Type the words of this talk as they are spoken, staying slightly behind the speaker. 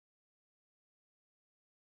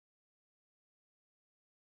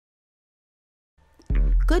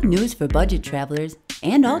Good news for budget travelers,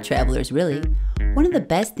 and all travelers really. One of the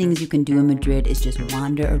best things you can do in Madrid is just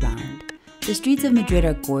wander around. The streets of Madrid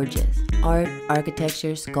are gorgeous. Art,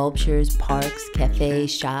 architecture, sculptures, parks,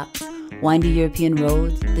 cafes, shops, windy European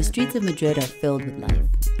roads. The streets of Madrid are filled with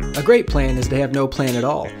life. A great plan is to have no plan at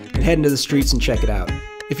all and head into the streets and check it out.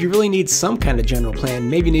 If you really need some kind of general plan,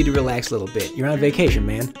 maybe you need to relax a little bit. You're on vacation,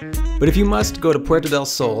 man. But if you must, go to Puerto del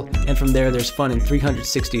Sol, and from there there's fun in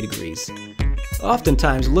 360 degrees.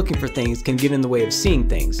 Oftentimes, looking for things can get in the way of seeing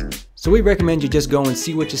things, so we recommend you just go and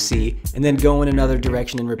see what you see, and then go in another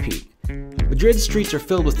direction and repeat. Madrid's streets are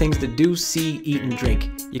filled with things to do, see, eat, and drink.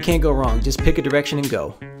 You can't go wrong, just pick a direction and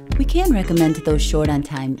go. We can recommend to those short on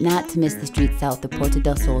time not to miss the streets south of Puerto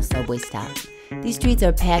del Sol subway stop. These streets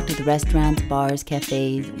are packed with restaurants, bars,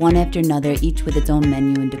 cafes, one after another, each with its own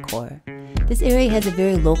menu and decor. This area has a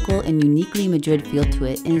very local and uniquely Madrid feel to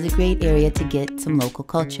it and is a great area to get some local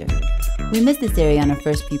culture. We missed this area on our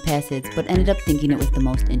first few passes, but ended up thinking it was the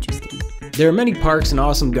most interesting. There are many parks and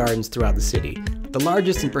awesome gardens throughout the city. The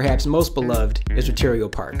largest and perhaps most beloved is Retiro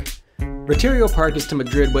Park. Retiro Park is to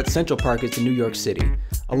Madrid what Central Park is to New York City.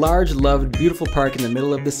 A large, loved, beautiful park in the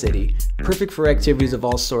middle of the city, perfect for activities of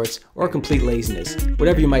all sorts or complete laziness,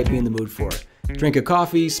 whatever you might be in the mood for. Drink a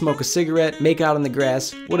coffee, smoke a cigarette, make out on the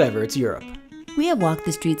grass, whatever, it's Europe. We have walked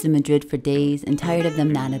the streets of Madrid for days and tired of them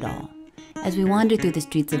not at all. As we wander through the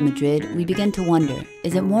streets of Madrid, we begin to wonder,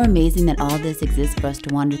 is it more amazing that all this exists for us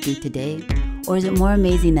to wander through today? Or is it more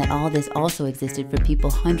amazing that all this also existed for people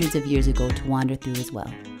hundreds of years ago to wander through as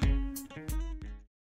well?